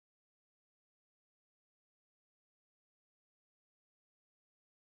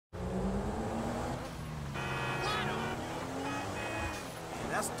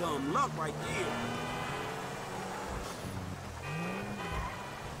That's dumb luck right there.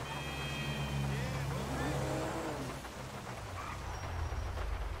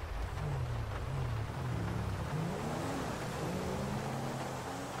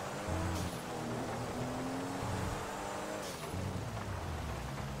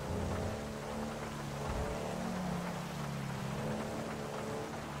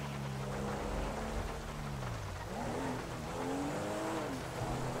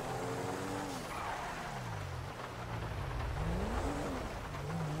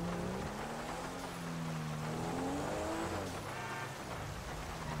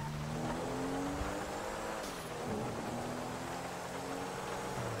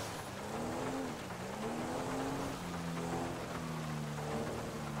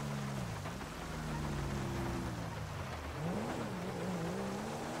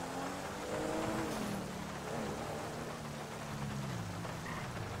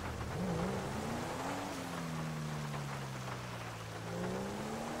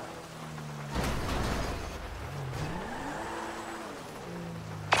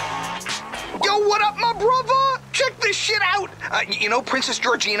 Yo, what up, my brother? Check this shit out. You know Princess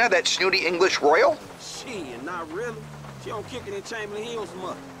Georgina, that snooty English royal? Shit, not really. She don't kick it in Chamberlain Hills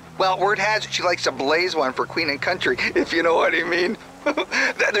much. Well, word has it she likes to blaze one for Queen and Country, if you know what I mean.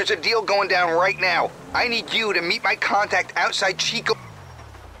 There's a deal going down right now. I need you to meet my contact outside Chico.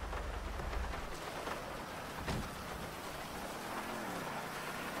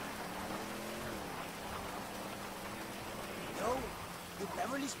 Yo, you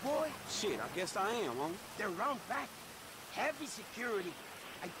Beverly's boy? Shit, I guess I am, homie. They're round back. Heavy security.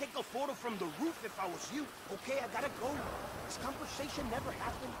 I'd take a photo from the roof if I was you. Okay, I gotta go. This conversation never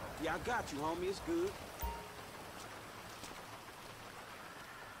happened. Yeah, I got you, homie. It's good.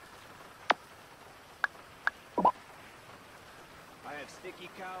 I have Sticky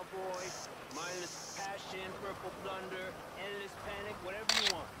Cowboy, Mindless Passion, Purple Plunder, Endless Panic, whatever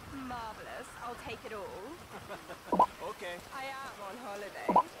you want. Marvelous. I'll take it all. Okay. I am on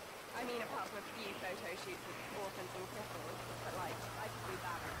holiday. I mean, apart from a few photo shoots with orphans and cripples, but like, I could do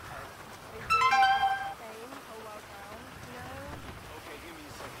that at home. Is really Spain, whole world round, you know? Okay, give me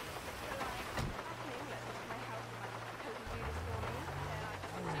a second. But like, back in England, my house was like, could you do this for me? They're like,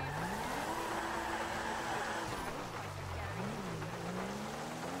 do that.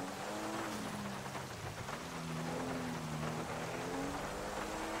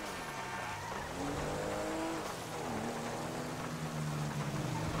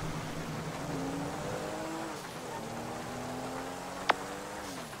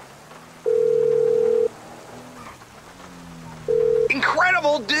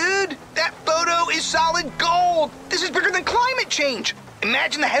 Incredible, dude! That photo is solid gold! This is bigger than climate change!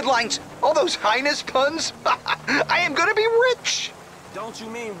 Imagine the headlines, all those Highness puns. I am gonna be rich! Don't you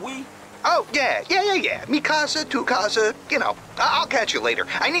mean we? Oh, yeah. Mi casa, tu casa, you know. I'll catch you later.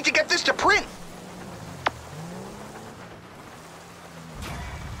 I need to get this to print.